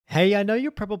Hey, I know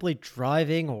you're probably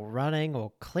driving or running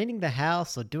or cleaning the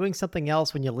house or doing something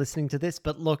else when you're listening to this,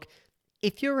 but look,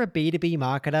 if you're a B2B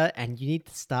marketer and you need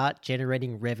to start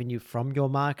generating revenue from your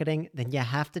marketing, then you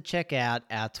have to check out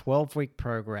our 12-week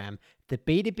program, the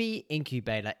B2B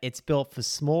Incubator. It's built for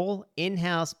small,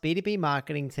 in-house B2B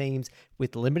marketing teams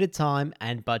with limited time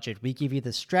and budget. We give you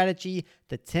the strategy,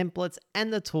 the templates,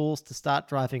 and the tools to start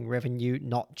driving revenue,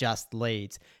 not just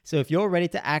leads. So if you're ready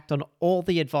to act on all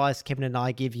the advice Kevin and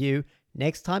I give you,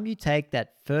 next time you take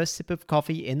that first sip of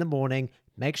coffee in the morning,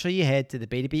 make sure you head to the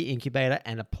B2B Incubator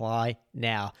and apply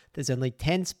now. There's only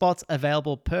 10 spots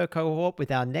available per cohort,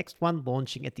 with our next one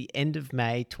launching at the end of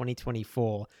May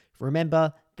 2024.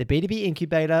 Remember, the B2B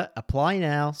Incubator, apply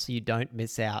now so you don't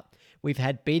miss out. We've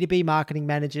had B2B marketing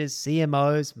managers,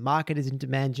 CMOs, marketers in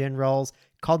demand gen roles,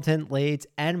 content leads,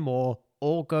 and more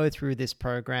all go through this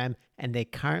program, and they're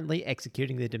currently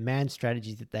executing the demand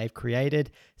strategies that they've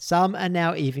created. Some are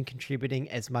now even contributing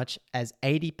as much as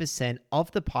 80%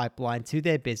 of the pipeline to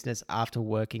their business after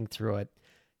working through it.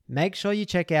 Make sure you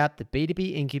check out the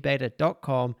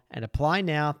b2bincubator.com and apply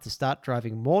now to start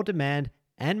driving more demand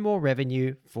and more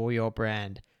revenue for your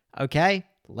brand. Okay,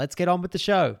 let's get on with the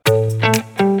show.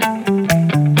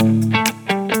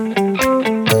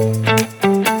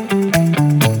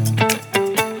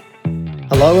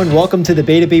 Hello and welcome to the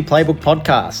B2B Playbook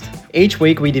podcast. Each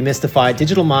week we demystify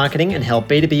digital marketing and help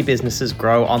B2B businesses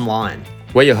grow online.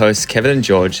 We're your hosts, Kevin and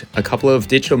George, a couple of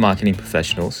digital marketing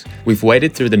professionals. We've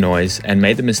waded through the noise and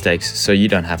made the mistakes so you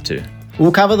don't have to.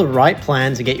 We'll cover the right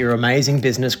plan to get your amazing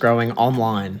business growing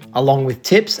online, along with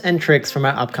tips and tricks from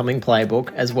our upcoming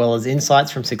playbook, as well as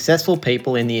insights from successful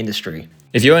people in the industry.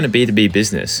 If you're in a B2B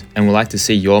business and would like to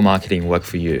see your marketing work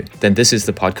for you, then this is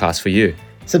the podcast for you.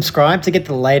 Subscribe to get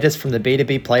the latest from the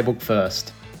B2B Playbook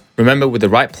first. Remember, with the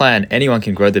right plan, anyone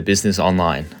can grow their business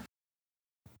online.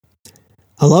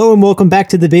 Hello and welcome back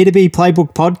to the B2B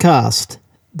Playbook podcast.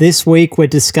 This week we're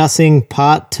discussing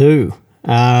part 2.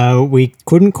 We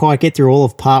couldn't quite get through all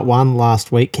of part 1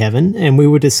 last week, Kevin, and we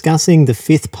were discussing the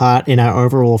 5th part in our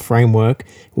overall framework,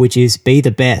 which is be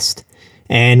the best.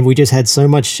 And we just had so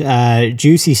much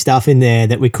juicy stuff in there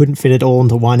that we couldn't fit it all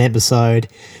into one episode.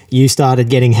 You started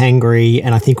getting hangry,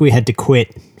 and I think we had to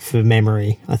quit for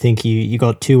memory. I think you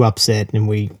got too upset, and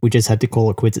we just had to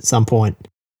call it quits at some point.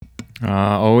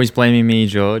 Always blaming me,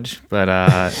 George, but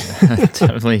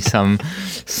definitely some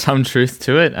truth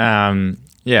to it.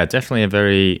 Yeah, definitely a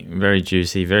very, very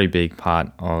juicy, very big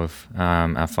part of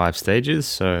our 5 stages.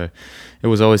 So it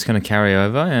was always going to carry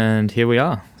over, and here we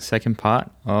are, second part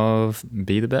of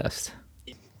Be the Best.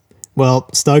 Well,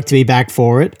 stoked to be back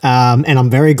for it, and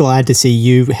I'm very glad to see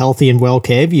you healthy and well,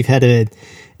 Kev. You've had a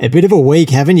bit of a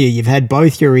week, haven't you? You've had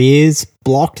both your ears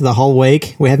blocked the whole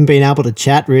week. We haven't been able to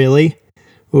chat, really.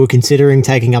 We were considering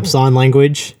taking up sign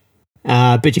language,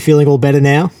 but you're feeling all better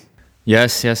now?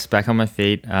 Yes, back on my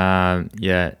feet.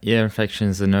 Ear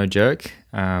infections are no joke,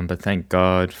 but thank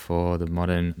God for the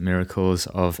modern miracles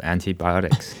of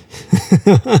antibiotics.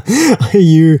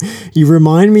 You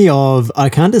remind me of, I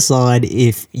can't decide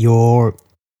if you're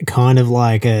kind of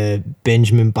like a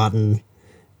Benjamin Button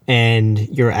and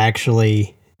you're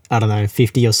actually,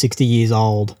 50 or 60 years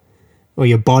old, or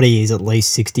your body is at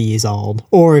least 60 years old,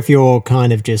 or if you're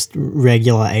kind of just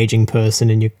regular aging person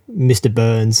and you're Mr.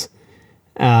 Burns,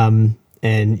 and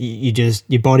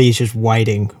your body is just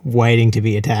waiting to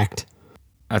be attacked.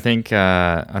 I think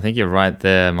you're right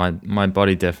there. My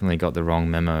body definitely got the wrong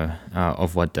memo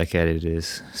of what decade it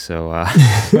is. So,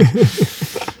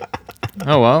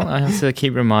 oh well, I have to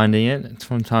keep reminding it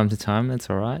from time to time. That's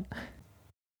all right.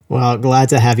 Well, glad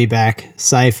to have you back,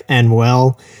 safe and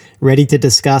well, ready to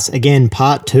discuss again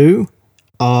part 2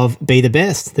 of Be the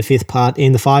Best, the 5th part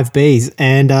in the 5 Bs.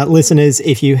 And listeners,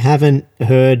 if you haven't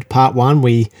heard part 1,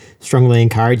 we strongly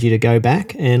encourage you to go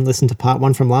back and listen to part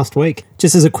 1 from last week.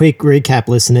 Just as a quick recap,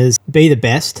 listeners, Be the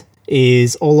Best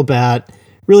is all about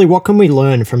really what can we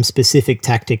learn from specific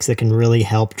tactics that can really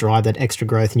help drive that extra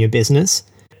growth in your business.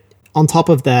 On top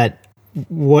of that,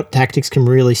 what tactics can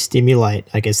really stimulate,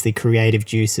 the creative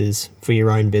juices for your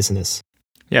own business.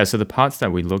 Yeah, so the parts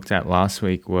that we looked at last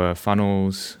week were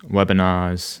funnels,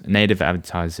 webinars, native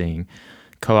advertising,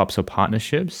 co-ops or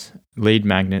partnerships, lead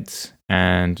magnets,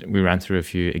 and we ran through a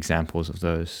few examples of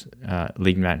those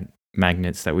lead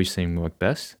magnets that we've seen work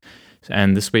best.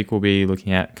 And this week we'll be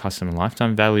looking at customer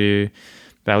lifetime value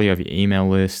of your email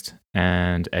list,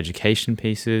 and education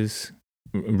pieces.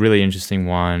 A really interesting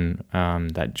one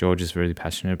that George is really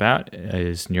passionate about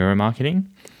is neuromarketing.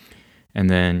 And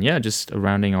then, just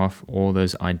rounding off all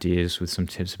those ideas with some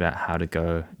tips about how to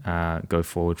go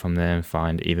forward from there and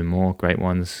find even more great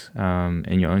ones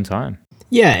in your own time.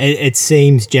 Yeah, it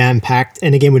seems jam packed.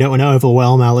 And again, we don't want to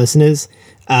overwhelm our listeners.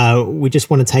 We just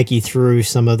want to take you through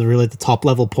some of the top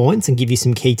level points and give you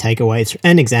some key takeaways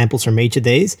and examples from each of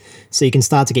these so you can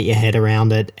start to get your head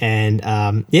around it. And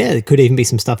it could even be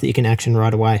some stuff that you can action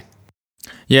right away.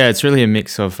 Yeah, it's really a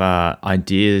mix of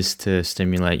ideas to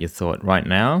stimulate your thought right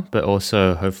now, but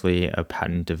also hopefully a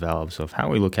pattern develops of how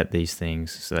we look at these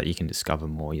things so that you can discover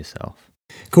more yourself.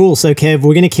 Cool. So, Kev,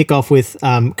 we're going to kick off with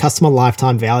customer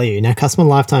lifetime value. Now, customer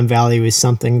lifetime value is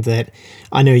something that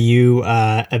I know you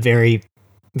are very,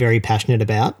 very passionate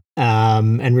about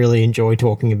and really enjoy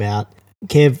talking about.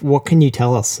 Kev, what can you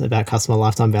tell us about customer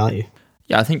lifetime value?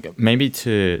 Yeah, I think maybe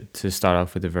to start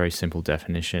off with a very simple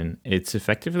definition, it's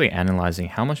effectively analyzing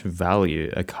how much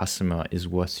value a customer is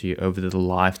worth to you over the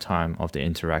lifetime of the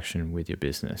interaction with your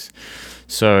business.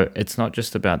 So it's not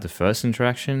just about the first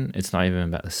interaction, it's not even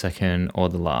about the second or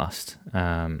the last.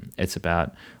 It's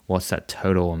about what's that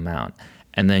total amount.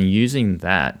 And then using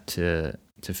that to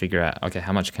figure out, okay,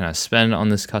 how much can I spend on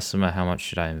this customer? How much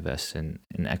should I invest in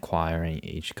acquiring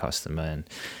each customer? And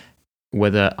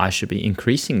whether I should be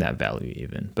increasing that value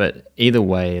even. But either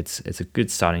way, it's a good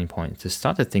starting point to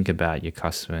start to think about your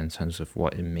customer in terms of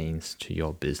what it means to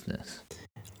your business.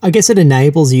 I guess it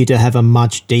enables you to have a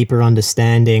much deeper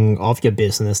understanding of your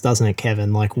business, doesn't it,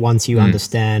 Kevin? Like once you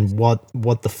understand what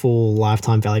the full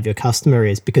lifetime value of your customer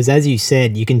is, because as you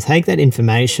said, you can take that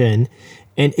information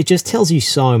and it just tells you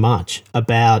so much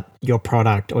about your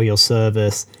product or your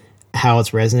service, how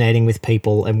it's resonating with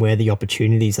people and where the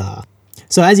opportunities are.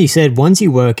 So as you said, once you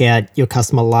work out your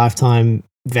customer lifetime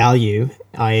value,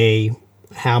 i.e.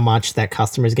 how much that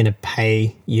customer is going to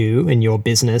pay you and your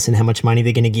business and how much money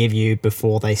they're going to give you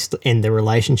before they end the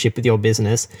relationship with your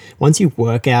business, once you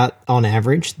work out on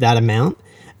average that amount,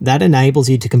 that enables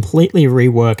you to completely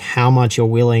rework how much you're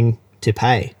willing to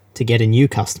pay to get a new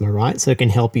customer, right? So it can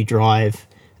help you drive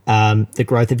the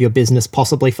growth of your business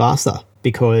possibly faster,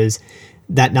 because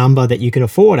that number that you can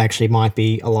afford actually might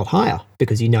be a lot higher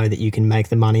because you know that you can make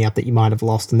the money up that you might have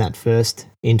lost in that first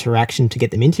interaction to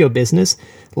get them into your business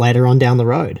later on down the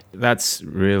road. That's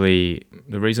really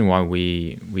the reason why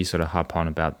we sort of harp on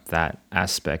about that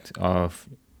aspect of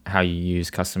how you use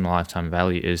customer lifetime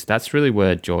value is that's really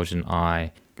where George and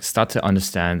I start to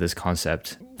understand this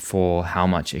concept for how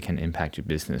much it can impact your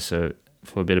business. So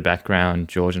for a bit of background,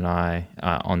 George and I,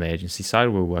 on the agency side,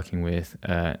 we're working with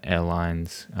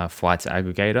airlines flights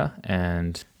aggregator,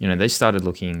 and they started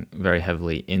looking very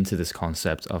heavily into this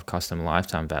concept of customer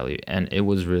lifetime value, and it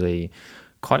was really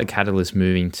quite a catalyst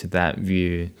moving to that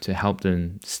view to help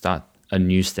them start a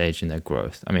new stage in their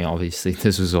growth. I mean, obviously,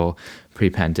 this was all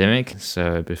pre-pandemic,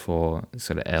 so before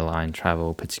sort of airline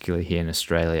travel, particularly here in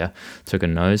Australia, took a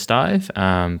nosedive.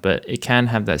 But it can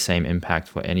have that same impact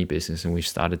for any business, and we've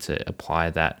started to apply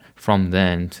that from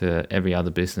then to every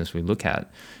other business we look at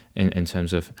in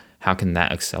terms of how can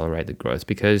that accelerate the growth.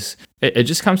 Because it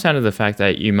just comes down to the fact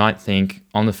that you might think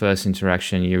on the first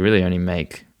interaction, you really only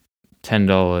make $10,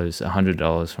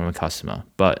 $100 from a customer.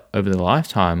 But over the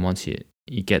lifetime, once you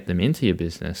get them into your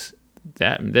business,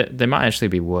 that they might actually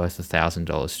be worth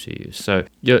 $1,000 to you. So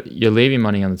you're leaving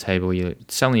money on the table. You're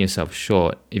selling yourself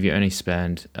short if you only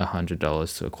spend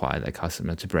 $100 to acquire that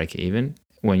customer to break even,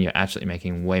 when you're actually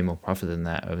making way more profit than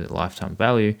that over the lifetime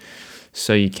value.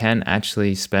 So you can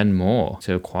actually spend more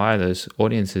to acquire those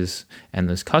audiences and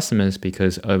those customers,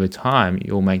 because over time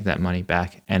you'll make that money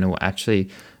back and it will actually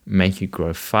make you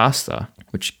grow faster,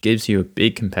 which gives you a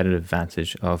big competitive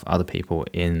advantage of other people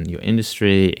in your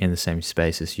industry, in the same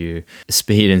space as you.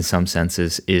 Speed, in some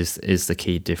senses, is the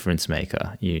key difference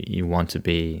maker. You want to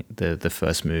be the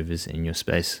first movers in your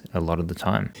space a lot of the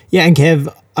time. Yeah, and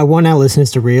Kev, I want our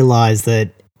listeners to realize that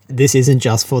this isn't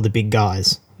just for the big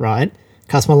guys, right?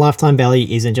 Customer lifetime value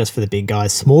isn't just for the big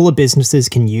guys. Smaller businesses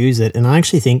can use it. And I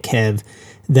actually think, Kev,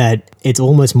 that it's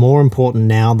almost more important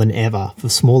now than ever for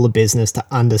smaller business to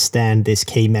understand this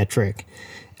key metric.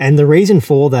 And the reason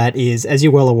for that is, as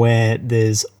you're well aware,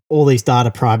 there's all these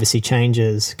data privacy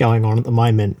changes going on at the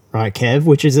moment, right, Kev,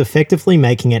 which is effectively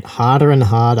making it harder and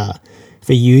harder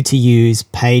for you to use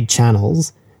paid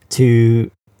channels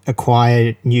to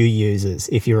acquire new users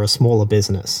if you're a smaller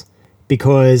business.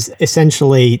 Because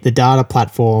essentially the data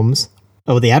platforms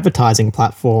or the advertising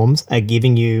platforms are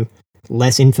giving you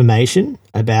less information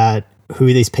about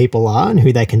who these people are and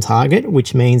who they can target,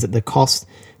 which means that the cost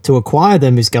to acquire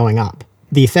them is going up.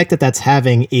 The effect that that's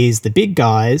having is the big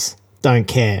guys don't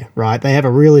care, right? They have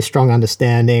a really strong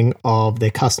understanding of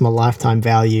their customer lifetime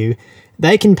value.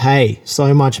 They can pay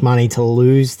so much money to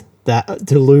lose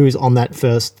on that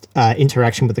first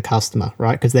interaction with the customer,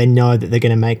 right? Because they know that they're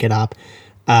going to make it up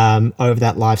over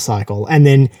that life cycle. And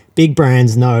then big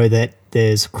brands know that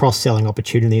there's cross-selling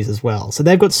opportunities as well. So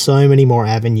they've got so many more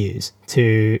avenues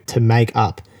to make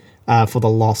up for the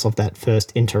loss of that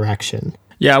first interaction.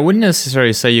 Yeah, I wouldn't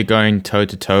necessarily say you're going toe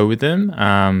to toe with them,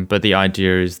 but the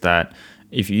idea is that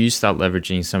if you start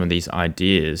leveraging some of these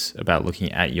ideas about looking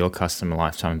at your customer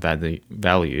lifetime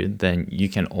value, then you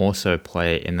can also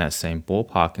play in that same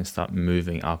ballpark and start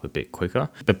moving up a bit quicker.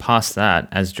 But past that,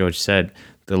 as George said,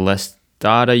 the less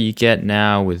data you get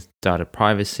now with data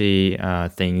privacy,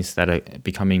 things that are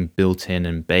becoming built in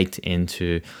and baked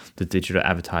into the digital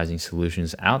advertising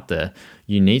solutions out there,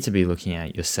 you need to be looking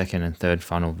at your second and third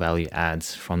funnel value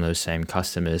adds from those same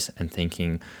customers and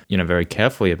thinking, very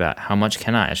carefully about how much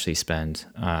can I actually spend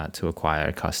to acquire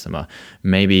a customer.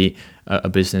 Maybe a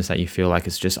business that you feel like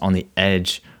is just on the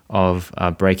edge of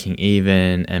breaking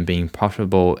even and being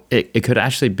profitable, it could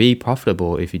actually be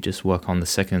profitable if you just work on the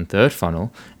second and third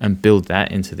funnel and build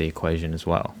that into the equation as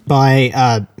well.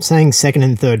 By saying second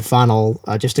and third funnel,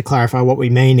 just to clarify, what we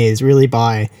mean is really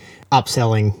by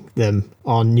upselling them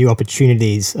on new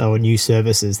opportunities or new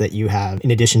services that you have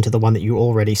in addition to the one that you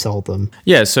already sold them.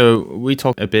 Yeah, so we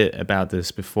talked a bit about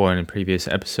this before in previous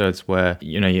episodes where,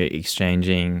 you're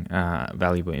exchanging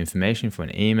valuable information for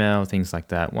an email, things like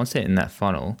that. Once they're in that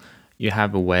funnel, you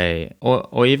have a way,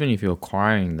 or even if you're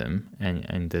acquiring them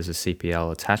and there's a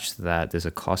CPL attached to that, there's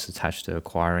a cost attached to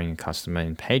acquiring a customer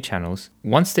in paid channels.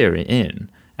 Once they're in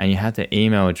and you have their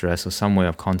email address or some way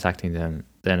of contacting them,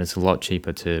 then it's a lot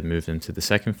cheaper to move them to the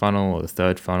second funnel or the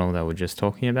third funnel that we're just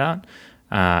talking about.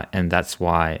 And that's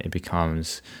why it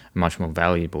becomes much more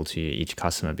valuable to you. Each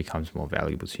customer becomes more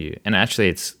valuable to you. And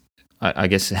actually, I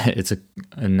guess it's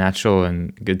a natural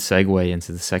and good segue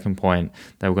into the second point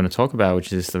that we're going to talk about,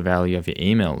 which is the value of your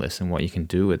email list and what you can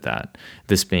do with that,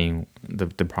 this being the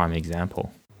prime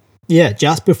example. Yeah,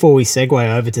 just before we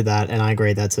segue over to that, and I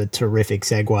agree that's a terrific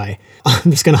segue,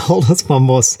 I'm just going to hold us one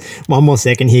more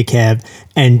second here, Kev,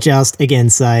 and just again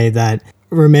say that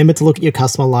remember to look at your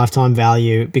customer lifetime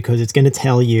value because it's going to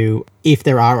tell you if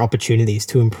there are opportunities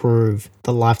to improve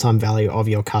the lifetime value of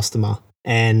your customer,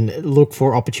 and look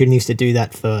for opportunities to do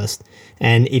that first.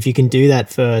 And if you can do that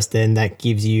first, then that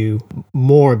gives you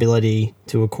more ability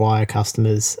to acquire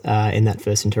customers in that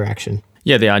first interaction.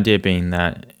 Yeah, the idea being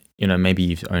that maybe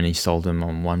you've only sold them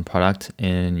on one product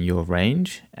in your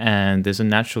range, and there's a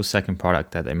natural second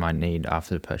product that they might need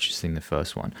after purchasing the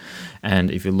first one. And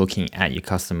if you're looking at your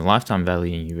customer lifetime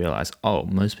value and you realize,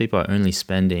 most people are only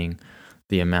spending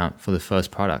the amount for the first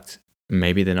product,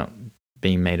 maybe they're not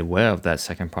being made aware of that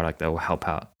second product that will help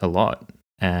out a lot.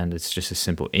 And it's just a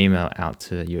simple email out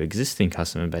to your existing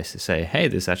customer base to say, hey,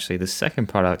 there's actually the second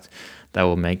product that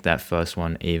will make that first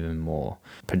one even more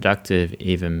productive,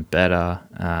 even better,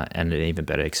 and an even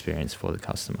better experience for the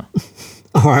customer.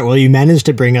 All right, well, you managed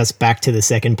to bring us back to the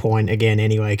second point again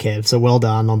anyway, Kev, so well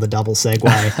done on the double segue.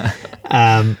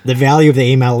 The value of the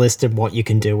email list and what you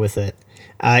can do with it.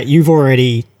 You've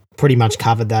already pretty much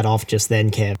covered that off just then,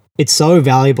 Kev. It's so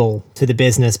valuable to the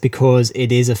business because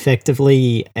it is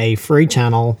effectively a free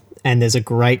channel and there's a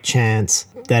great chance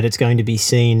that it's going to be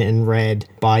seen and read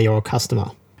by your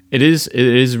customer. It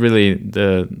is really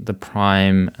the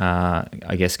prime,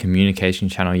 communication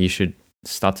channel you should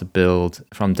start to build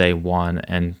from day one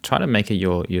and try to make it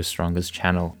your strongest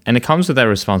channel. And it comes with that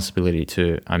responsibility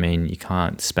too. I mean, you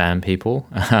can't spam people.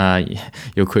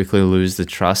 You'll quickly lose the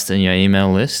trust in your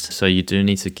email list. So you do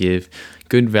need to give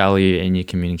good value in your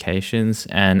communications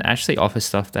and actually offer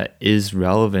stuff that is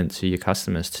relevant to your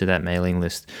customers, to that mailing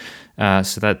list.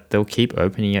 So that they'll keep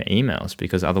opening your emails,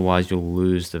 because otherwise you'll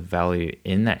lose the value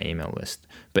in that email list.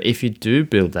 But if you do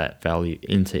build that value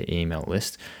into email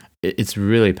list, it's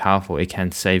really powerful. It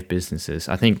can save businesses.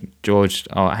 I think, George,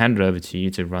 I'll hand it over to you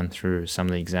to run through some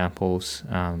of the examples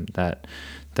that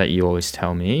you always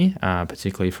tell me,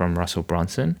 particularly from Russell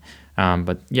Brunson.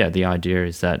 But yeah, the idea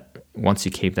is that once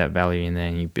you keep that value in there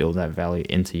and you build that value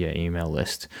into your email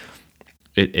list,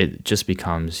 it just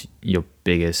becomes your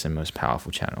biggest and most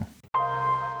powerful channel.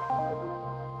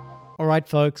 All right,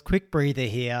 folks, quick breather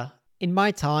here. In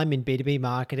my time in B2B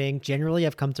marketing, generally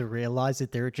I've come to realize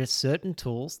that there are just certain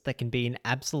tools that can be an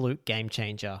absolute game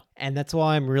changer. And that's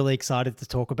why I'm really excited to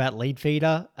talk about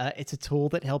Leadfeeder. It's a tool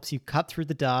that helps you cut through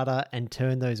the data and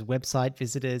turn those website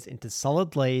visitors into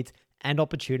solid leads and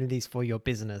opportunities for your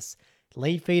business.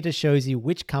 Leadfeeder shows you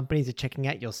which companies are checking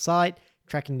out your site,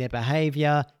 tracking their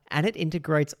behavior, and it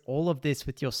integrates all of this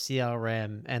with your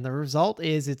CRM. And the result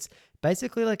is it's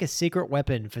basically like a secret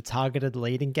weapon for targeted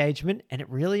lead engagement, and it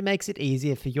really makes it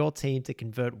easier for your team to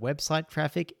convert website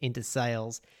traffic into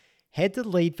sales. Head to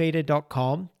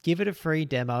leadfeeder.com, give it a free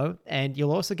demo, and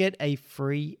you'll also get a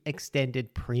free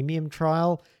extended premium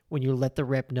trial when you let the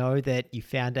rep know that you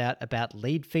found out about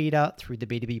Leadfeeder through the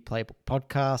B2B Playbook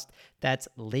podcast. That's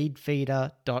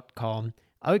leadfeeder.com.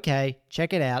 Okay,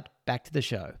 check it out. Back to the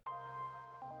show.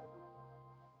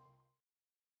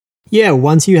 Yeah,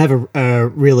 once you have a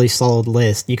really solid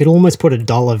list, you can almost put a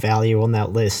dollar value on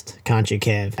that list, can't you,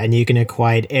 Kev? And you can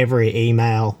equate every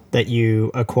email that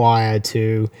you acquire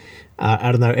to,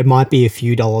 I don't know, it might be a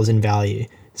few dollars in value.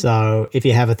 So if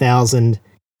you have a thousand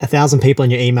people on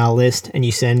your email list and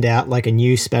you send out like a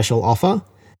new special offer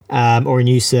or a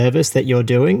new service that you're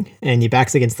doing and your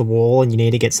back's against the wall and you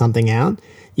need to get something out,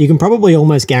 you can probably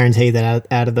almost guarantee that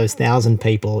out of those 1,000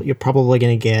 people, you're probably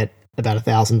going to get about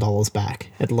 $1,000 back,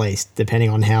 at least, depending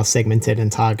on how segmented and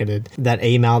targeted that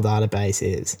email database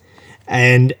is.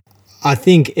 And I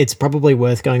think it's probably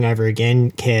worth going over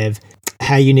again, Kev,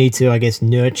 how you need to, I guess,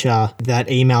 nurture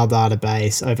that email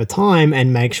database over time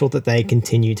and make sure that they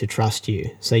continue to trust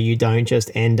you. So you don't just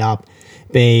end up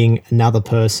being another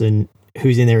person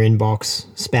who's in their inbox,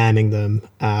 spamming them,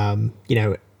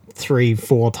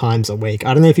 3-4 times a week.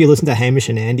 I don't know if you listen to Hamish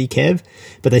and Andy, Kev,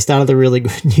 but they started a really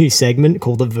good new segment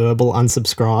called the Verbal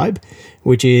Unsubscribe,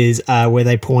 which is where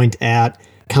they point out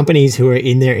companies who are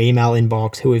in their email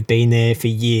inbox who have been there for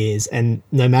years, and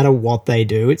no matter what they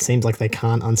do, it seems like they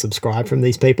can't unsubscribe from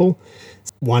these people.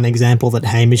 One example that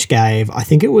Hamish gave, I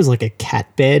think it was like a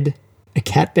cat bed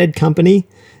company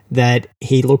that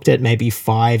he looked at maybe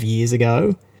 5 years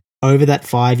ago. Over that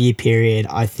 5-year period,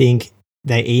 I think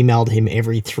they emailed him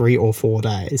every 3 or 4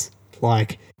 days,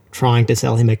 like trying to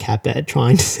sell him a cat bed.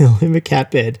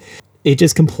 It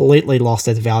just completely lost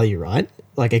its value, right?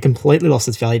 Like it completely lost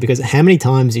its value because how many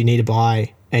times do you need to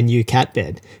buy a new cat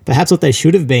bed? Perhaps what they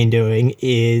should have been doing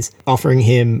is offering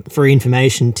him free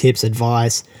information, tips,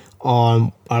 advice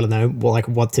on, I don't know, like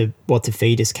what to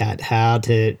feed his cat, how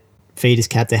to feed his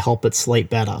cat to help it sleep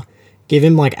better. Give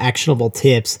him like actionable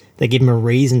tips that give him a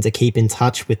reason to keep in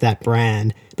touch with that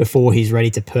brand before he's ready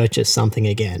to purchase something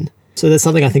again. So that's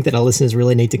something I think that our listeners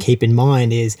really need to keep in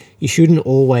mind is you shouldn't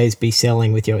always be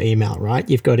selling with your email, right?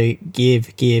 You've got to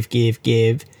give,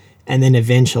 and then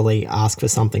eventually ask for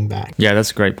something back. Yeah,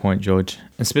 that's a great point, George.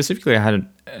 And specifically, I had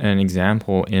an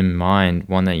example in mind,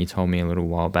 one that you told me a little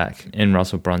while back. In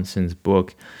Russell Brunson's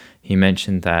book, he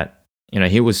mentioned that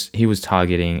he was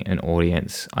targeting an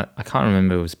audience. I can't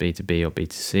remember if it was B2B or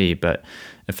B2C, but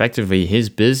effectively his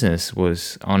business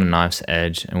was on a knife's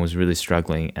edge and was really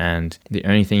struggling. And the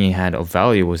only thing he had of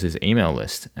value was his email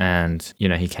list. And,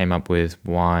 he came up with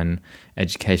one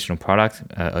educational product,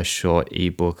 a short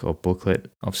ebook or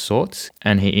booklet of sorts.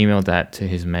 And he emailed that to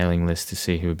his mailing list to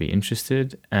see who would be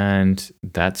interested. And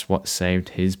that's what saved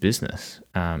his business.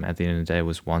 At the end of the day, it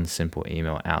was one simple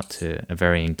email out to a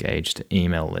very engaged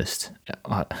email list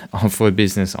for a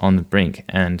business on the brink.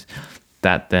 And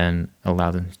that then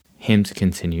allowed him to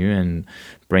continue and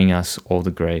bring us all the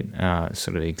great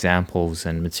sort of examples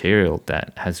and material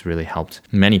that has really helped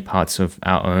many parts of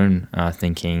our own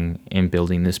thinking in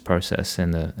building this process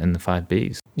in the 5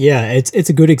 Bs. Yeah, it's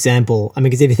a good example. I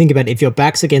mean, because if you think about it, if your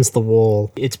back's against the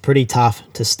wall, it's pretty tough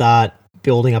to start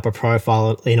building up a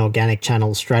profile in organic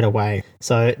channels straight away.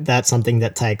 So that's something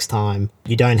that takes time.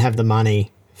 You don't have the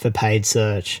money for paid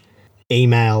search.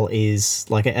 Email is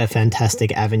like a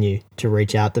fantastic avenue to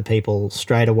reach out to people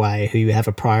straight away who you have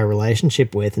a prior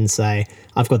relationship with and say,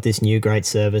 I've got this new great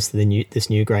service, this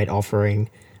new great offering.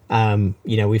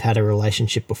 We've had a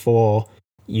relationship before.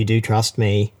 You do trust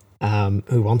me.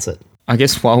 Who wants it? I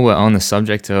guess while we're on the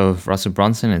subject of Russell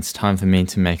Brunson, it's time for me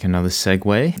to make another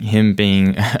segue. Him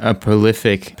being a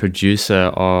prolific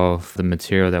producer of the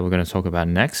material that we're going to talk about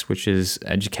next, which is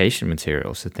education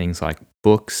material. So things like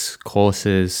books,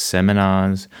 courses,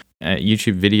 seminars,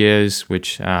 YouTube videos,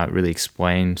 which really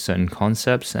explain certain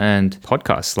concepts, and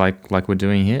podcasts like we're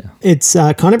doing here. It's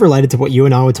kind of related to what you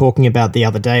and I were talking about the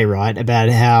other day, right? About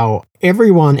how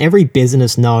every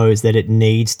business knows that it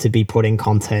needs to be putting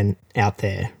content out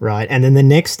there, right? And then the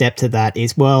next step to that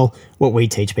is, well, what we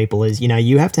teach people is,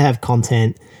 you have to have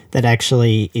content that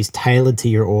actually is tailored to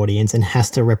your audience and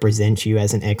has to represent you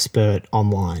as an expert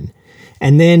online.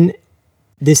 And then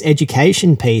this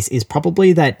education piece is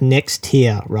probably that next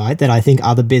tier, right? That I think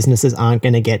other businesses aren't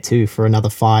going to get to for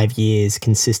another 5 years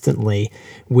consistently,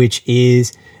 which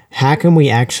is how can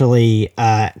we actually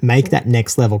make that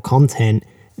next level content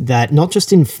that not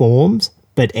just informs,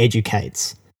 but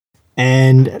educates.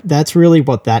 And that's really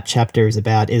what that chapter is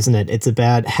about, isn't it? It's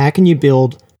about how can you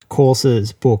build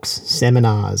courses, books,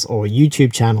 seminars, or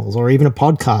YouTube channels, or even a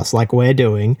podcast like we're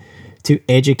doing to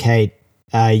educate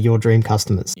your dream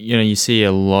customers? You see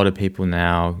a lot of people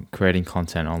now creating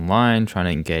content online, trying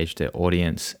to engage their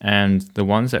audience. And the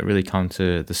ones that really come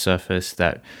to the surface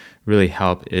that really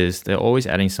help is they're always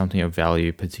adding something of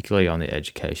value, particularly on the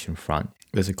education front.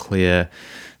 There's a clear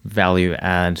value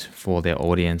add for their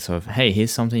audience of, hey,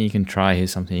 here's something you can try,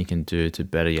 here's something you can do to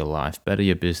better your life, better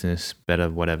your business, better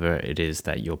whatever it is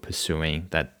that you're pursuing,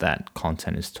 that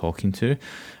content is talking to.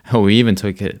 Or we even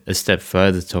took it a step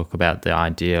further to talk about the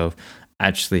idea of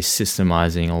actually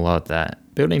systemizing a lot of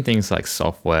that, building things like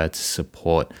software to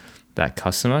support that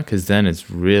customer, because then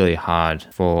it's really hard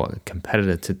for a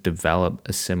competitor to develop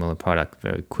a similar product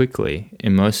very quickly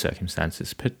in most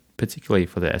circumstances, particularly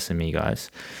for the SME guys,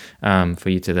 for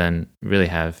you to then really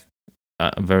have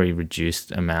a very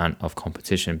reduced amount of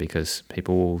competition because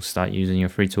people will start using your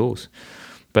free tools.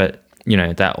 But,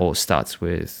 that all starts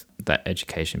with that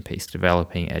education piece,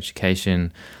 developing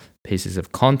education pieces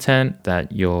of content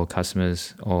that your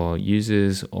customers or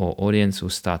users or audience will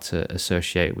start to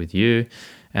associate with you,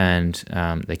 and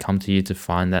they come to you to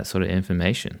find that sort of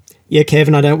information. Yeah,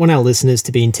 Kevin, I don't want our listeners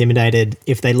to be intimidated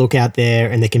if they look out there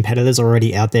and the competitors are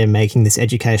already out there making this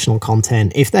educational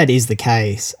content. If that is the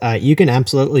case, you can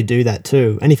absolutely do that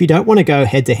too. And if you don't want to go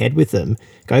head to head with them,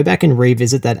 go back and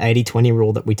revisit that 80-20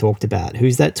 rule that we talked about.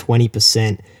 Who's that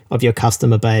 20% of your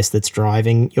customer base that's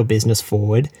driving your business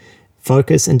forward?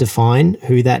 Focus and define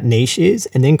who that niche is,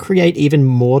 and then create even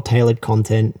more tailored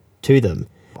content to them.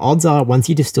 Odds are, once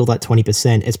you distill that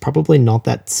 20%, it's probably not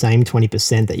that same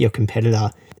 20% that your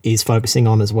competitor is focusing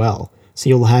on as well. So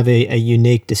you'll have a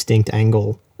unique, distinct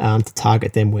angle to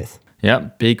target them with.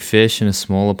 Yep, big fish in a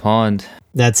smaller pond.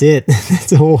 That's it.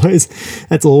 That's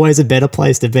always a better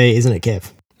place to be, isn't it,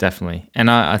 Kev? Definitely. And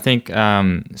I think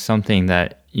something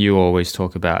that you always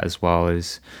talk about as well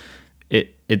is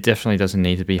it definitely doesn't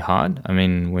need to be hard. I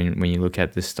mean, when you look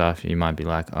at this stuff, you might be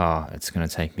like, oh, it's going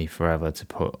to take me forever to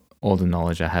put all the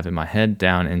knowledge I have in my head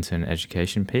down into an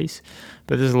education piece.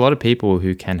 But there's a lot of people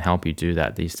who can help you do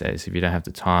that these days. If you don't have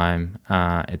the time,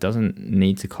 it doesn't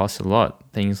need to cost a lot.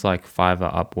 Things like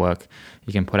Fiverr, Upwork,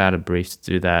 you can put out a brief to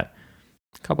do that.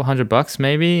 A couple $100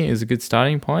 maybe is a good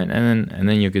starting point, and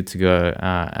then you're good to go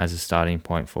as a starting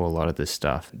point for a lot of this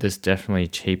stuff. There's definitely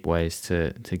cheap ways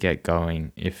to get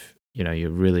going if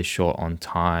you're really short on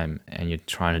time and you're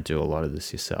trying to do a lot of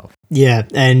this yourself. Yeah,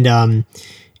 and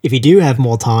if you do have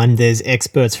more time, there's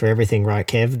experts for everything, right,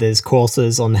 Kev? There's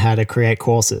courses on how to create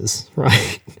courses,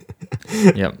 right?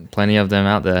 Yep, plenty of them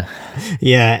out there.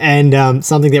 Yeah, and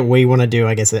something that we want to do,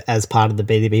 I guess, as part of the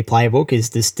B2B playbook is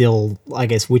distill, I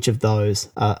guess, which of those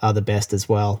are the best as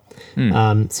well.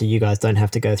 So you guys don't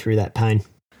have to go through that pain.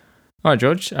 All right,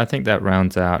 George, I think that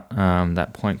rounds out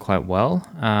that point quite well.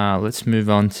 Let's move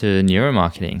on to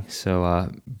neuromarketing.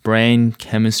 So brain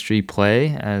chemistry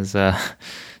play, as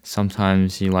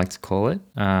sometimes you like to call it.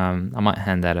 I might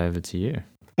hand that over to you.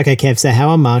 Okay, Kev, so how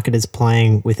are marketers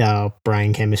playing with our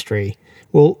brain chemistry?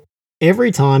 Well,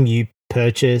 every time you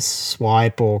purchase,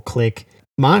 swipe, or click,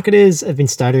 marketers have been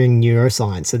studying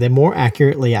neuroscience, so they're more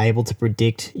accurately able to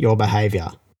predict your behavior.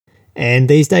 And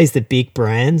these days, the big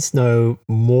brands know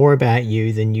more about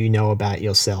you than you know about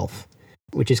yourself,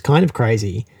 which is kind of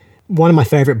crazy. One of my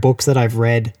favorite books that I've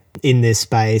read in this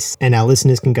space, and our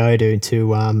listeners can go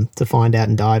to find out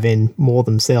and dive in more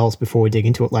themselves before we dig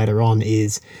into it later on,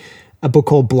 is a book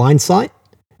called Blindsight.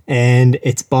 And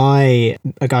it's by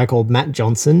a guy called Matt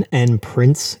Johnson and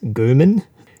Prince Gooman.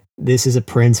 This is a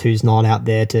prince who's not out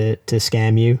there to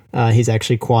scam you. He's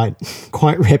actually quite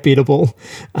reputable.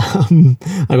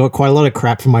 I got quite a lot of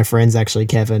crap from my friends, actually,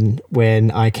 Kevin,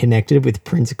 when I connected with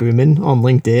Prince Gooman on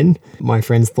LinkedIn. My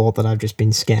friends thought that I've just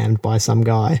been scammed by some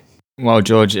guy. Well,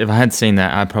 George, if I had seen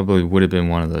that, I probably would have been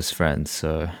one of those friends,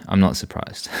 so I'm not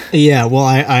surprised. Yeah, well,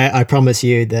 I promise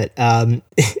you that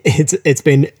it's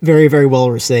been very, very well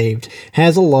received.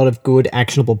 Has a lot of good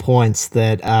actionable points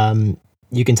that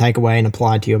you can take away and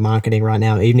apply to your marketing right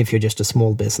now, even if you're just a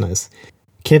small business.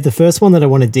 Kev, the first one that I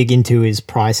want to dig into is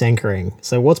price anchoring.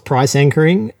 So what's price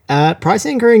anchoring? Price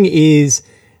anchoring is,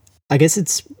 I guess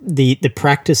it's the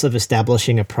practice of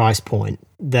establishing a price point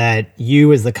that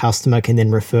you as the customer can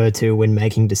then refer to when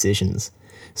making decisions.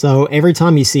 So every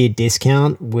time you see a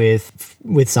discount with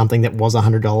something that was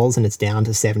 $100 and it's down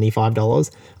to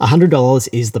 $75, $100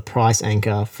 is the price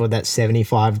anchor for that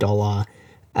 $75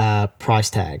 price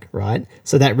tag, right?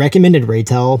 So that recommended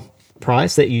retail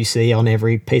price that you see on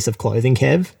every piece of clothing,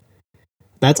 Kev,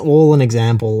 that's all an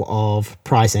example of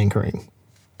price anchoring.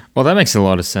 Well, that makes a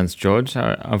lot of sense, George.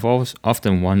 I've always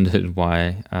often wondered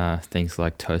why things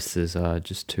like toasters are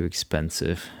just too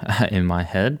expensive in my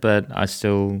head, but I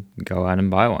still go out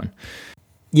and buy one.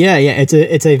 Yeah,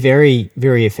 it's a very,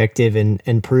 very effective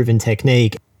and proven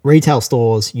technique. Retail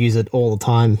stores use it all the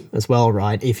time as well,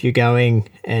 right? If you're going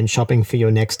and shopping for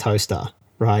your next toaster,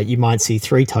 right, you might see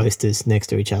three toasters next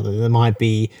to each other. There might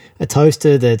be a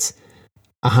toaster that's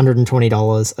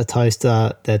 $120, a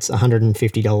toaster that's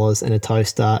 $150, and a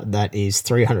toaster that is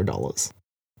 $300.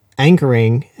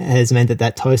 Anchoring has meant that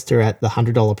that toaster at the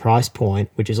 $100 price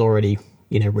point, which is already,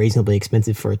 reasonably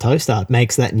expensive for a toaster,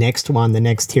 makes that next one, the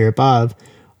next tier above,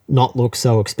 not look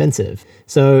so expensive.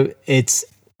 So it's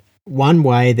one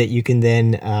way that you can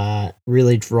then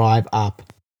really drive up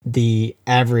the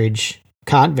average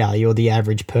cart value or the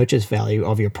average purchase value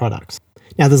of your products.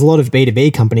 Now, there's a lot of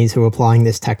B2B companies who are applying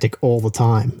this tactic all the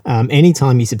time.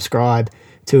 Anytime you subscribe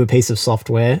to a piece of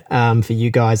software, for you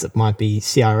guys, it might be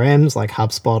CRMs like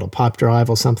HubSpot or Pipedrive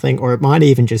or something, or it might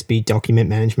even just be document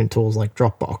management tools like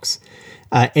Dropbox.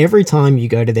 Every time you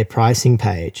go to their pricing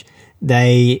page,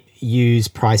 they use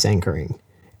price anchoring.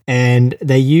 And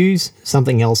they use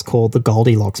something else called the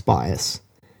Goldilocks bias.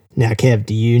 Now, Kev,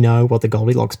 do you know what the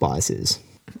Goldilocks bias is?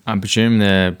 I presume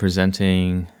they're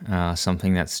presenting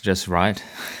something that's just right.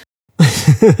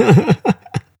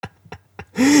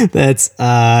 That's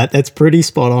pretty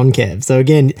spot on, Kev. So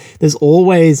again, there's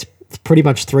always pretty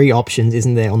much three options,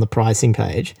 isn't there, on the pricing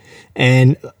page?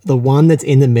 And the one that's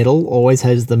in the middle always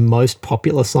has the most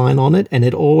popular sign on it, and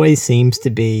it always seems to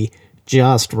be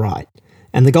just right.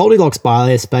 And the Goldilocks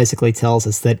bias basically tells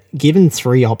us that given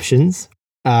three options,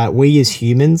 we as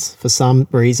humans, for some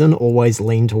reason, always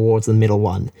lean towards the middle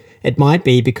one. It might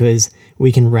be because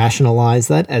we can rationalize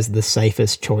that as the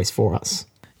safest choice for us.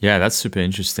 Yeah, that's super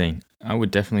interesting. I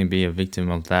would definitely be a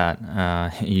victim of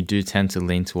that. You do tend to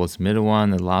lean towards the middle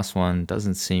one. The last one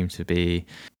doesn't seem to be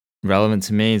relevant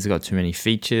to me. It's got too many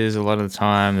features a lot of the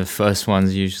time. The first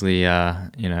one's usually,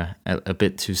 a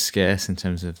bit too scarce in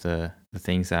terms of the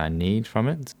things that I need from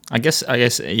it. I guess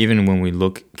even when we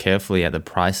look carefully at the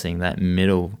pricing, that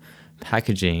middle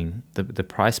packaging, the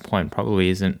price point probably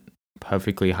isn't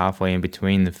perfectly halfway in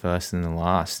between the first and the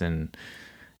last, and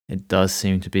it does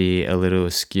seem to be a little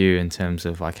askew in terms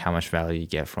of like how much value you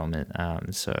get from it.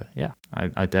 So yeah,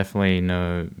 I definitely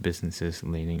know businesses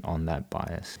leaning on that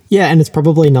bias. Yeah, and it's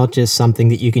probably not just something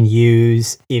that you can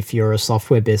use if you're a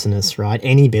software business, right?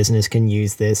 Any business can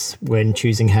use this when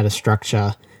choosing how to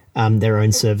structure their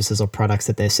own services or products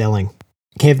that they're selling.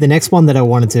 Kev, the next one that I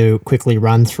wanted to quickly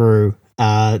run through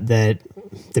that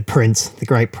the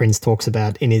great Prince talks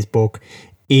about in his book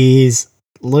is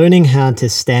learning how to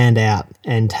stand out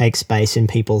and take space in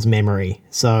people's memory.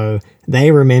 So they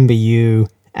remember you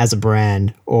as a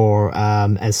brand or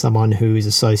as someone who is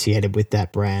associated with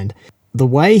that brand. The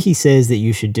way he says that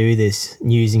you should do this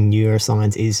using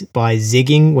neuroscience is by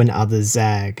zigging when others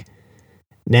zag.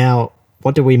 Now,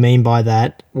 what do we mean by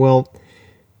that? Well,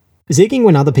 zigging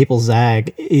when other people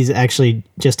zag is actually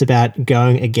just about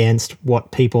going against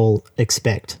what people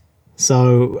expect.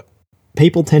 So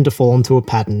people tend to fall into a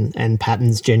pattern, and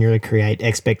patterns generally create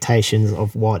expectations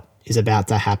of what is about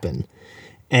to happen.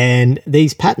 And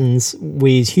these patterns,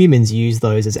 we as humans use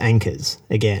those as anchors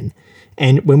again.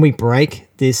 And when we break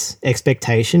this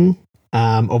expectation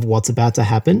of what's about to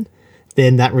happen,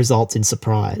 then that results in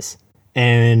surprise.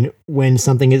 And when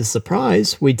something is a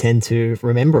surprise, we tend to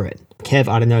remember it. Kev,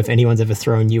 I don't know if anyone's ever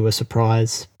thrown you a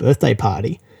surprise birthday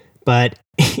party, but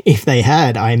if they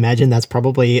had, I imagine that's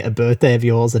probably a birthday of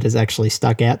yours that has actually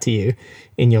stuck out to you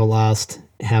in your last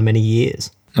how many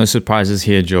years? No surprises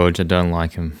here, George. I don't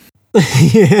like him.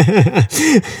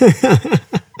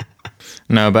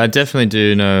 No, but I definitely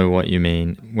do know what you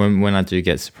mean. When I do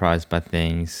get surprised by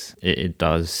things, it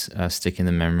does stick in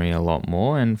the memory a lot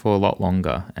more and for a lot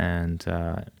longer. And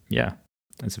yeah,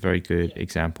 that's a very good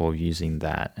example of using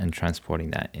that and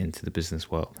transporting that into the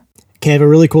business world. Kev, a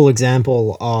really cool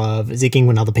example of zigging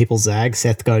when other people zag.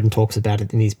 Seth Godin talks about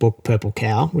it in his book Purple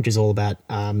Cow, which is all about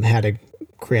how to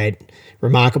create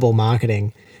remarkable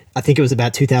marketing. I think it was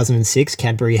about 2006.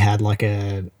 Cadbury had like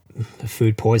a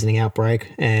food poisoning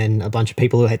outbreak, and a bunch of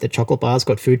people who ate the chocolate bars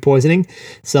got food poisoning.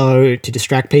 So to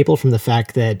distract people from the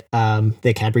fact that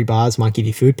their Cadbury bars might give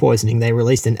you food poisoning, they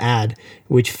released an ad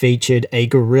which featured a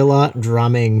gorilla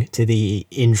drumming to the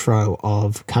intro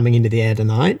of Coming Into the Air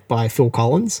Tonight by Phil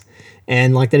Collins.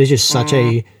 And like that is just such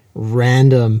a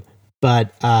random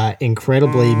but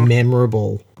incredibly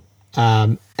memorable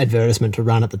advertisement to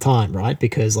run at the time, right?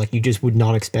 Because like you just would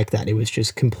not expect that. It was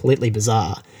just completely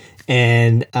bizarre.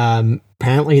 And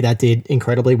apparently that did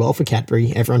incredibly well for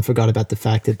Cadbury. Everyone forgot about the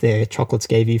fact that their chocolates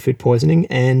gave you food poisoning.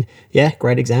 And yeah,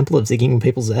 great example of zigging when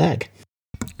people zag.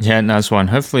 Yeah, nice one.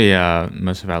 Hopefully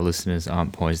most of our listeners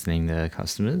aren't poisoning their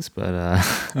customers, but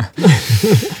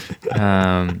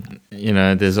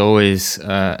there's always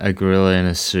a gorilla in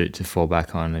a suit to fall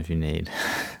back on if you need.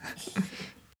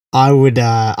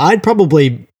 I'd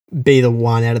probably be the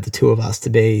one out of the two of us to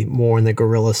be more in the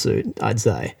gorilla suit, I'd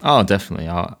say. Oh, definitely.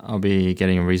 I'll be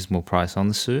getting a reasonable price on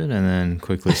the suit and then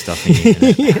quickly stuffing it in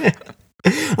it. Yeah.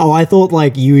 Oh, I thought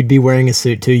like you would be wearing a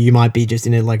suit too. You might be just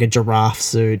in like a giraffe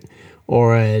suit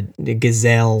or a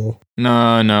gazelle. No,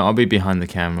 I'll be behind the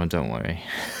camera. Don't worry.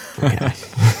 Okay.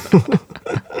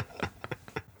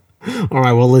 All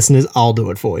right, well, listeners, I'll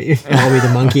do it for you. I'll be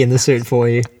the monkey in the suit for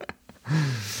you.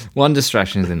 One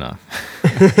distraction is enough.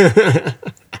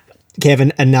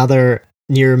 Kevin, another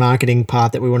neuromarketing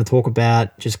part that we want to talk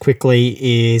about just quickly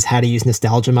is how to use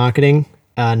nostalgia marketing.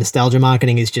 Nostalgia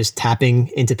marketing is just tapping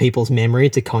into people's memory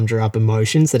to conjure up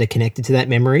emotions that are connected to that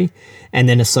memory and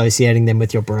then associating them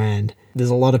with your brand. There's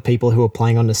a lot of people who are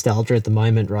playing on nostalgia at the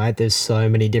moment, right? There's so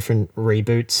many different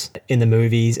reboots in the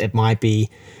movies. It might be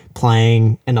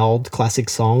playing an old classic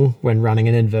song when running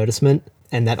an advertisement,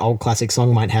 and that old classic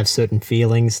song might have certain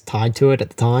feelings tied to it at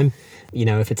the time.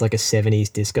 If it's like a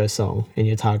 70s disco song and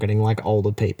you're targeting like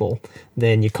older people,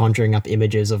 then you're conjuring up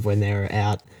images of when they're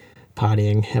out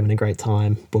partying, having a great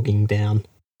time, boogieing down,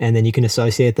 and then you can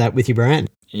associate that with your brand.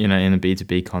 In a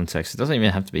B2B context, it doesn't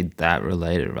even have to be that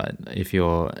related, right? If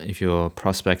you're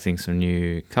prospecting some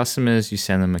new customers, you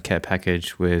send them a care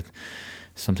package with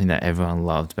something that everyone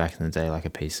loved back in the day, like a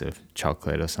piece of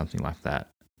chocolate or something like that.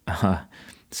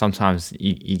 Sometimes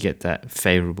you get that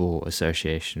favorable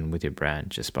association with your brand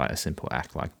just by a simple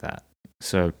act like that.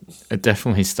 So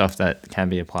definitely stuff that can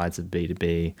be applied to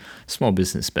B2B, small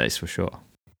business space for sure.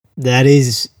 That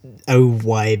is a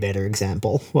way better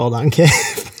example. Well done, Kev.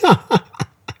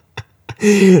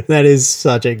 That is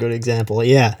such a good example.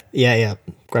 Yeah.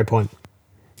 Great point.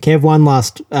 Kev, one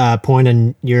last point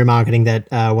on neuromarketing that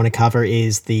I want to cover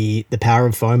is the power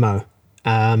of FOMO.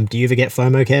 Do you ever get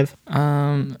FOMO, Kev?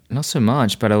 Not so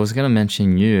much, but I was going to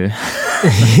mention you.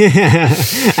 Yeah.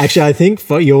 Actually, I think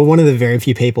you're one of the very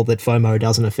few people that FOMO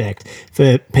doesn't affect.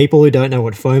 For people who don't know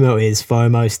what FOMO is,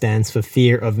 FOMO stands for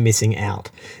fear of missing out.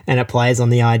 And it plays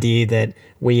on the idea that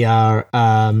we are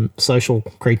social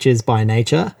creatures by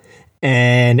nature,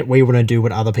 and we want to do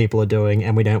what other people are doing,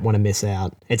 and we don't want to miss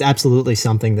out. It's absolutely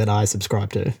something that I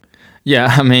subscribe to.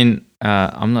 Yeah, I mean,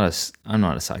 I'm not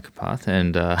a psychopath,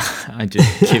 and I do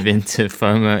give in to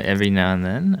FOMO every now and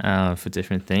then for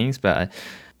different things. But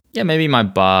yeah, maybe my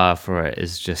bar for it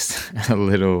is just a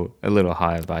little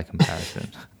higher by comparison.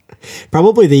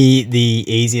 Probably the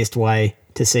easiest way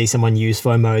to see someone use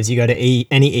FOMO is you go to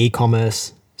any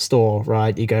e-commerce store,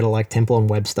 right? You go to like Temple and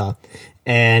Webster,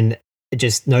 and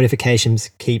just notifications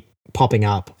keep popping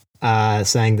up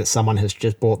saying that someone has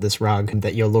just bought this rug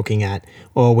that you're looking at.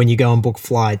 Or when you go and book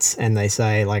flights and they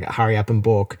say like, hurry up and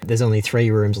book, there's only 3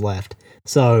 rooms left.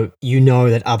 So you know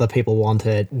that other people want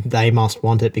it. They must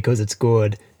want it because it's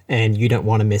good and you don't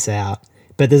want to miss out.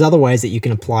 But there's other ways that you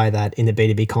can apply that in the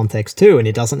B2B context too. And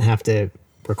it doesn't have to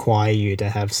require you to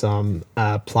have some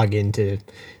plug-in to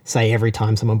say every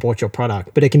time someone bought your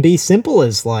product. But it can be simple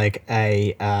as like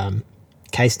a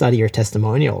case study or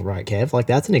testimonial, right, Kev? Like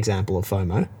that's an example of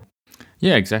FOMO.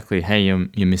 Yeah, exactly. Hey, you're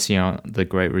missing out the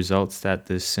great results that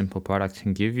this simple product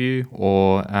can give you,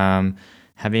 or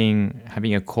having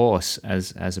a course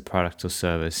as a product or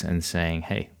service and saying,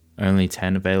 hey, only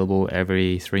 10 available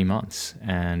every 3 months,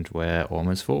 and we're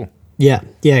almost full. Yeah,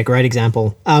 great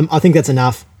example. I think that's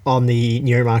enough on the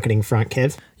neuromarketing front,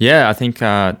 Kev. Yeah, I think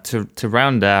to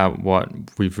round out what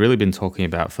we've really been talking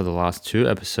about for the last 2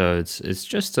 episodes, it's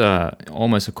just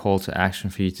almost a call to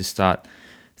action for you to start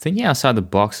thinking outside the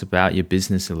box about your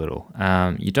business a little.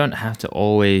 You don't have to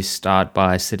always start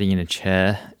by sitting in a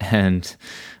chair and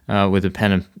with a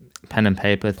pen and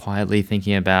paper, quietly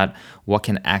thinking about what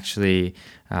can actually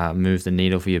move the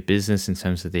needle for your business in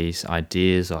terms of these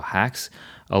ideas or hacks.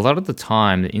 A lot of the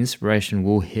time, the inspiration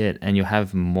will hit and you'll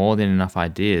have more than enough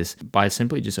ideas by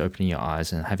simply just opening your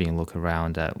eyes and having a look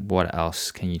around at what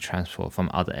else can you transport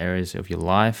from other areas of your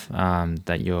life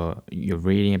that you're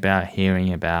reading about,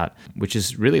 hearing about, which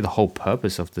is really the whole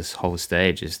purpose of this whole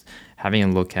stage, is having a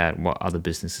look at what other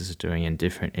businesses are doing in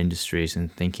different industries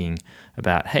and thinking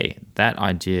about, hey, that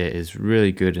idea is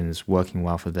really good and is working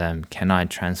well for them. Can I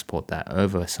transport that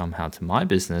over somehow to my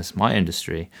business, my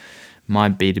industry, my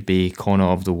B2B corner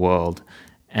of the world,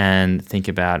 and think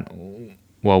about,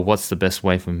 well, what's the best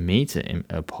way for me to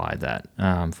apply that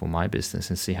for my business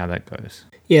and see how that goes.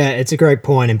 Yeah, it's a great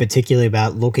point, and particularly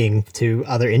about looking to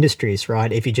other industries,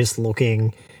 right? If you're just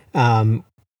looking in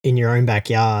your own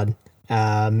backyard,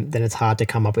 then it's hard to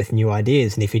come up with new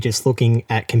ideas. And if you're just looking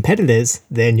at competitors,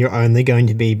 then you're only going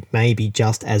to be maybe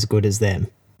just as good as them.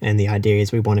 And the idea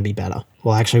is we want to be better.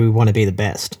 Well, actually, we want to be the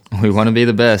best. We want to be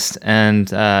the best. And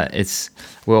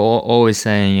we're always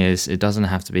saying is it doesn't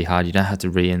have to be hard. You don't have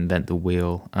to reinvent the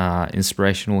wheel.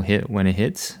 Inspiration will hit when it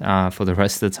hits. For the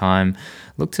rest of the time,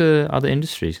 look to other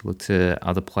industries, look to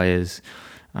other players,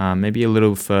 maybe a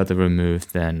little further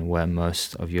removed than where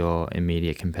most of your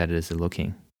immediate competitors are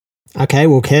looking. Okay,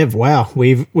 well, Kev, wow,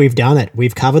 we've done it.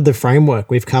 We've covered the framework.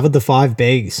 We've covered the 5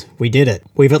 Bs. We did it.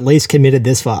 We've at least committed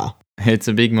this far. It's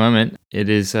a big moment. It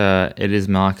is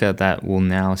Marker that will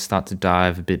now start to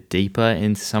dive a bit deeper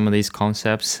into some of these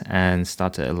concepts and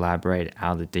start to elaborate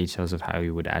out the details of how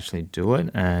you would actually do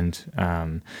it, and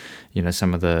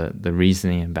some of the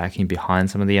reasoning and backing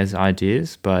behind some of these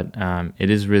ideas. But it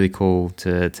is really cool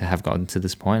to have gotten to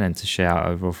this point and to share our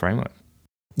overall framework.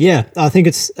 Yeah, I think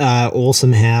it's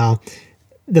awesome how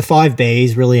the 5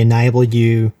 Bs really enable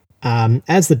you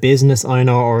as the business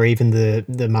owner or even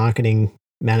the marketing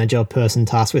manager person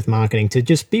tasked with marketing to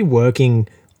just be working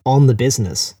on the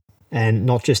business and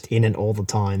not just in it all the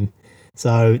time.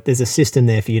 So there's a system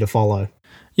there for you to follow.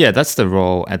 Yeah, that's the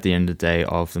role at the end of the day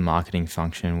of the marketing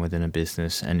function within a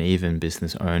business, and even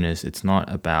business owners. It's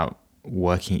not about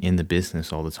working in the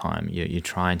business all the time. You're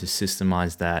trying to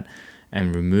systemize that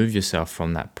and remove yourself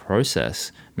from that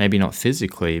process, maybe not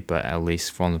physically, but at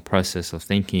least from the process of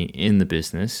thinking in the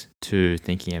business to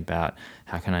thinking about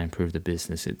how can I improve the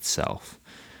business itself.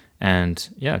 And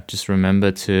yeah, just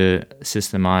remember to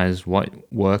systemize what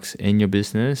works in your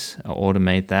business,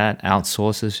 automate that,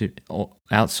 outsource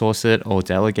it or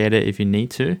delegate it if you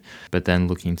need to, but then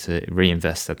looking to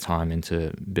reinvest that time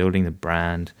into building the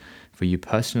brand for you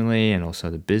personally and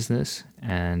also the business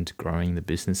and growing the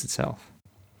business itself.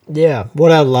 Yeah,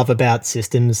 what I love about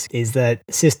systems is that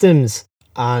systems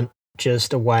aren't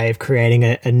just a way of creating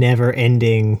a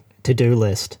never-ending to-do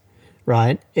list,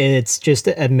 right? It's just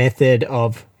a method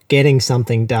of getting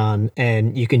something done,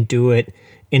 and you can do it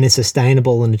in a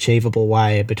sustainable and achievable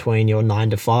way between your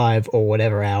 9 to 5 or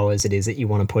whatever hours it is that you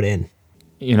want to put in.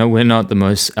 We're not the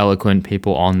most eloquent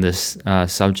people on this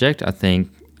subject. I think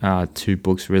 2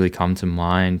 books really come to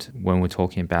mind when we're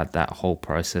talking about that whole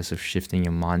process of shifting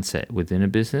your mindset within a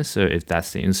business. So if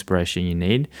that's the inspiration you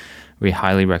need, we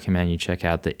highly recommend you check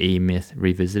out The E-Myth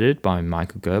Revisited by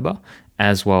Michael Gerber,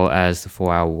 as well as The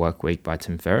 4-Hour Workweek by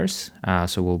Tim Ferriss.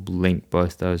 So we'll link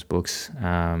both those books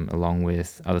along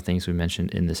with other things we mentioned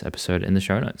in this episode in the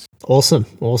show notes. Awesome.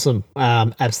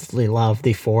 Absolutely love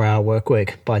The 4-Hour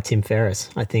Workweek by Tim Ferriss.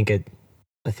 I think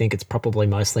it's probably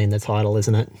mostly in the title,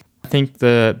 isn't it? I think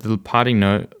the parting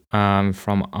note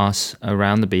from us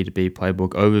around the B2B playbook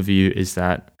overview is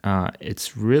that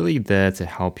it's really there to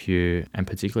help you, and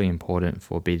particularly important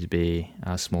for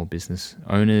B2B small business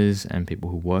owners and people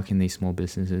who work in these small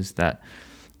businesses, that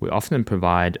we often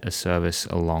provide a service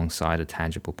alongside a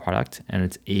tangible product, and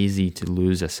it's easy to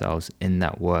lose ourselves in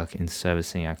that work in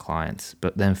servicing our clients,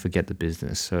 but then forget the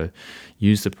business. So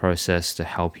use the process to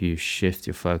help you shift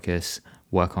your focus,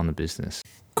 work on the business.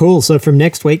 Cool. So from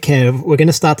next week, Kev, we're going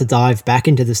to start to dive back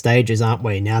into the stages, aren't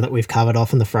we? Now that we've covered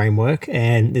off on the framework,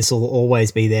 and this will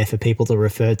always be there for people to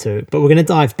refer to. But we're going to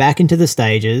dive back into the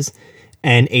stages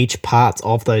and each part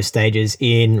of those stages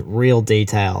in real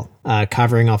detail,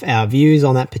 covering off our views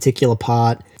on that particular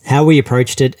part, how we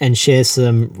approached it, and share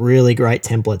some really great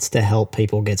templates to help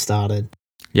people get started.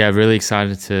 Yeah, really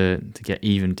excited to get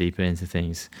even deeper into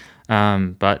things.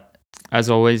 But as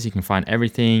always, you can find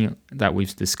everything that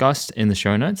we've discussed in the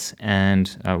show notes,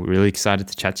 and we're really excited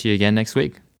to chat to you again next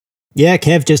week. Yeah,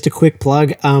 Kev, just a quick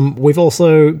plug. We've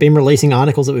also been releasing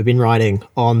articles that we've been writing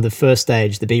on the first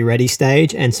stage, the Be Ready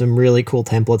stage, and some really cool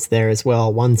templates there as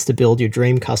well. One's to build your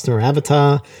dream customer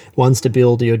avatar, one's to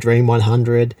build your dream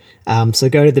 100. So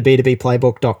go to the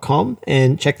b2bplaybook.com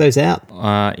and check those out.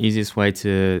 Easiest way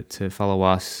to follow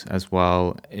us as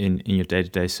well in your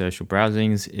day-to-day social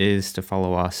browsings is to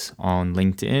follow us on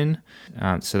LinkedIn.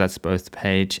 So that's both the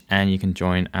page, and you can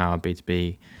join our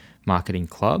B2B marketing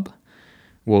club.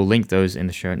 We'll link those in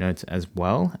the show notes as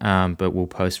well, but we'll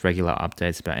post regular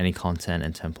updates about any content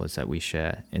and templates that we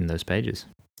share in those pages.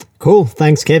 Cool.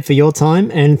 Thanks, Kev, for your time,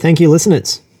 and thank you,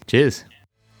 listeners. Cheers.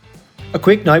 A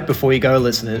quick note before you go,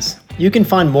 listeners. You can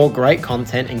find more great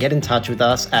content and get in touch with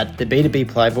us at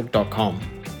theb2bplaybook.com.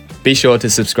 Be sure to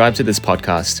subscribe to this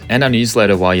podcast and our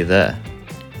newsletter while you're there.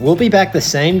 We'll be back the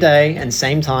same day and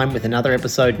same time with another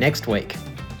episode next week.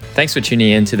 Thanks for tuning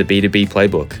in to the B2B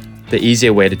Playbook, the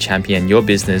easier way to champion your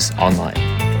business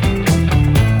online.